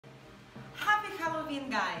Halloween,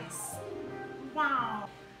 guys! Wow!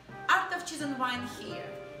 Art of Cheese and Wine here,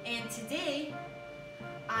 and today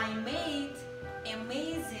I made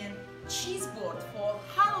amazing cheese board for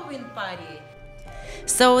Halloween party.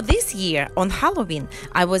 So this year on Halloween,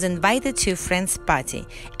 I was invited to a friend's party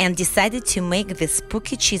and decided to make this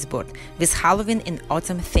spooky cheese board with Halloween and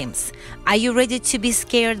autumn themes. Are you ready to be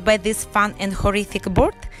scared by this fun and horrific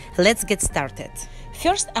board? Let's get started.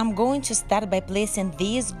 First, I'm going to start by placing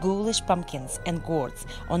these ghoulish pumpkins and gourds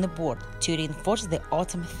on the board to reinforce the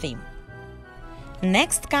autumn theme.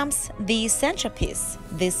 Next comes the centerpiece,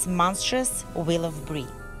 this monstrous wheel of brie.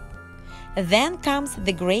 Then comes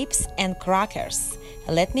the grapes and crackers.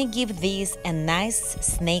 Let me give these a nice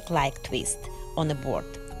snake-like twist on the board.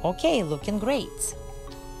 Okay, looking great.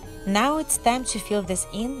 Now it's time to fill this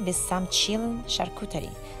in with some chilling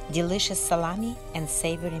charcuterie, delicious salami and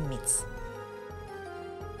savory meats.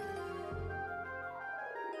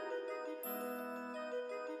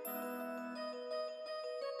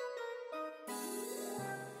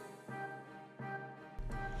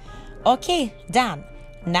 Okay, done.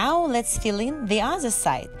 Now let's fill in the other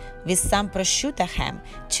side with some prosciutto ham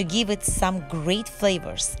to give it some great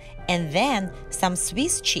flavors, and then some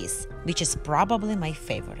Swiss cheese, which is probably my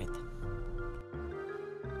favorite.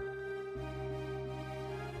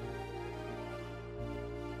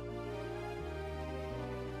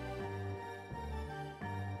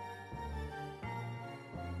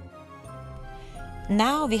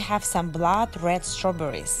 Now we have some blood red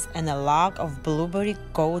strawberries and a log of blueberry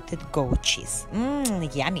coated goat cheese.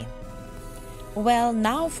 Yummy! Well,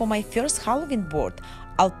 now for my first Halloween board,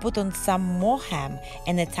 I'll put on some more ham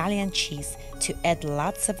and Italian cheese to add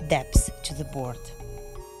lots of depth to the board.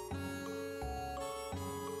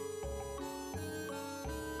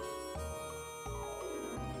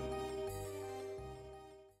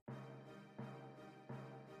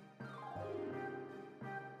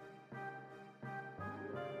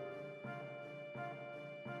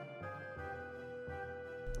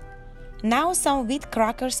 Now some wheat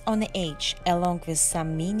crackers on the edge, along with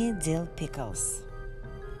some mini dill pickles.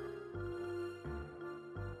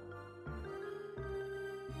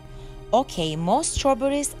 Okay, more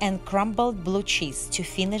strawberries and crumbled blue cheese to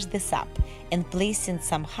finish this up, and placing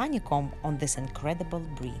some honeycomb on this incredible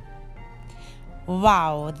brie.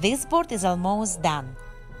 Wow, this board is almost done.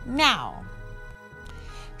 Meow!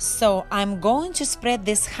 So I'm going to spread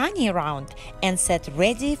this honey around and set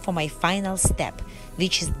ready for my final step,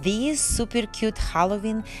 which is these super cute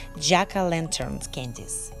Halloween jack-o'-lantern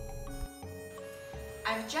candies.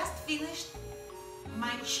 I've just finished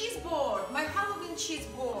my cheese board, my Halloween cheese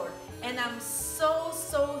board, and I'm so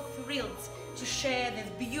thrilled to share this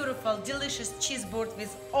beautiful, delicious cheese board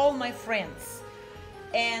with all my friends.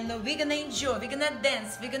 And we're gonna enjoy, we're gonna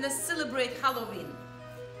dance, we're gonna celebrate Halloween.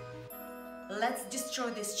 Let's destroy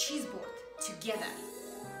this cheese board together.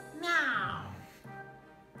 Meow!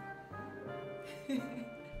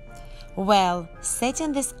 Well,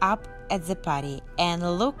 setting this up at the party,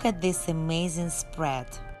 and look at this amazing spread.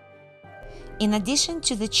 In addition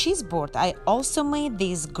to the cheese board, I also made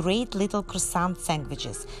these great little croissant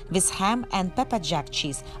sandwiches with ham and pepper jack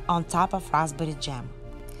cheese on top of raspberry jam.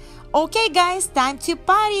 Okay guys, time to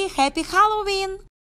party! Happy Halloween!